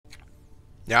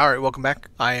Yeah, alright, welcome back.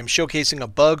 I am showcasing a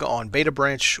bug on beta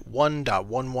branch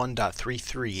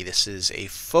 1.11.33. This is a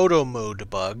photo mode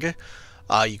bug.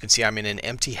 You can see I'm in an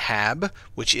empty hab,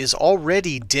 which is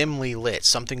already dimly lit.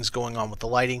 Something's going on with the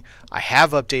lighting. I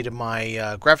have updated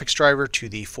my graphics driver to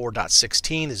the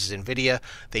 4.16. This is NVIDIA.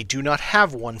 They do not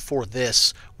have one for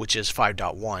this, which is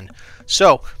 5.1.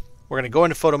 So, we're going to go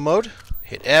into photo mode,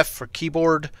 hit F for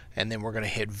keyboard, and then we're going to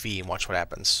hit V and watch what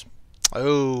happens.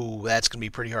 Oh, that's going to be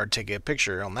pretty hard to take a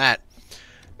picture on that.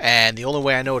 And the only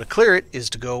way I know to clear it is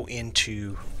to go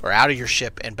into, or out of your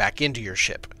ship and back into your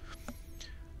ship.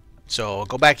 So I'll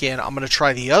go back in. I'm going to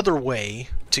try the other way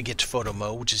to get to photo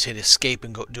mode, which is hit escape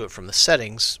and go do it from the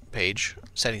settings page,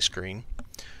 settings screen.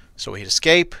 So we hit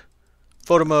escape,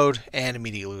 photo mode, and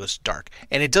immediately goes dark.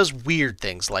 And it does weird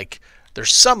things, like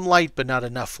there's some light but not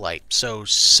enough light. So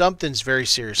something's very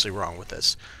seriously wrong with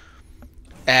this.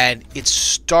 And it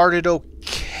started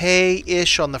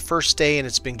okay-ish on the first day, and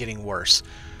it's been getting worse.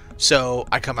 So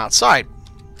I come outside.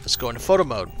 Let's go into photo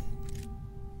mode.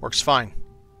 Works fine.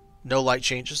 No light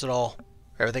changes at all.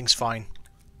 Everything's fine.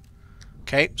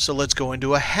 Okay, so let's go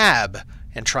into a hab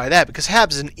and try that, because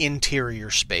hab's an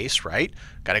interior space, right?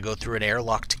 Got to go through an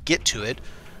airlock to get to it.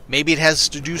 Maybe it has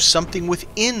to do something with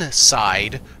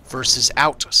inside versus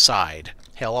outside.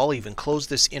 Hell, I'll even close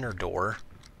this inner door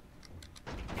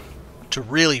to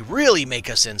really make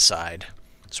us inside.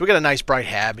 So we got a nice bright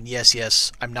hab, and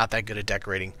yes, I'm not that good at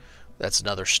decorating. That's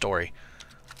another story.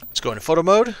 Let's go into photo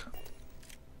mode.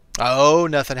 Oh,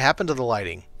 nothing happened to the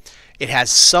lighting. It has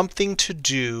something to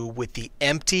do with the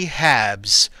empty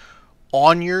habs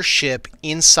on your ship,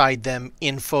 inside them,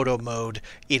 in photo mode.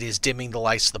 It is dimming the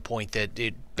lights to the point that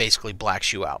it basically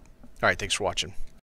blacks you out. Alright, thanks for watching.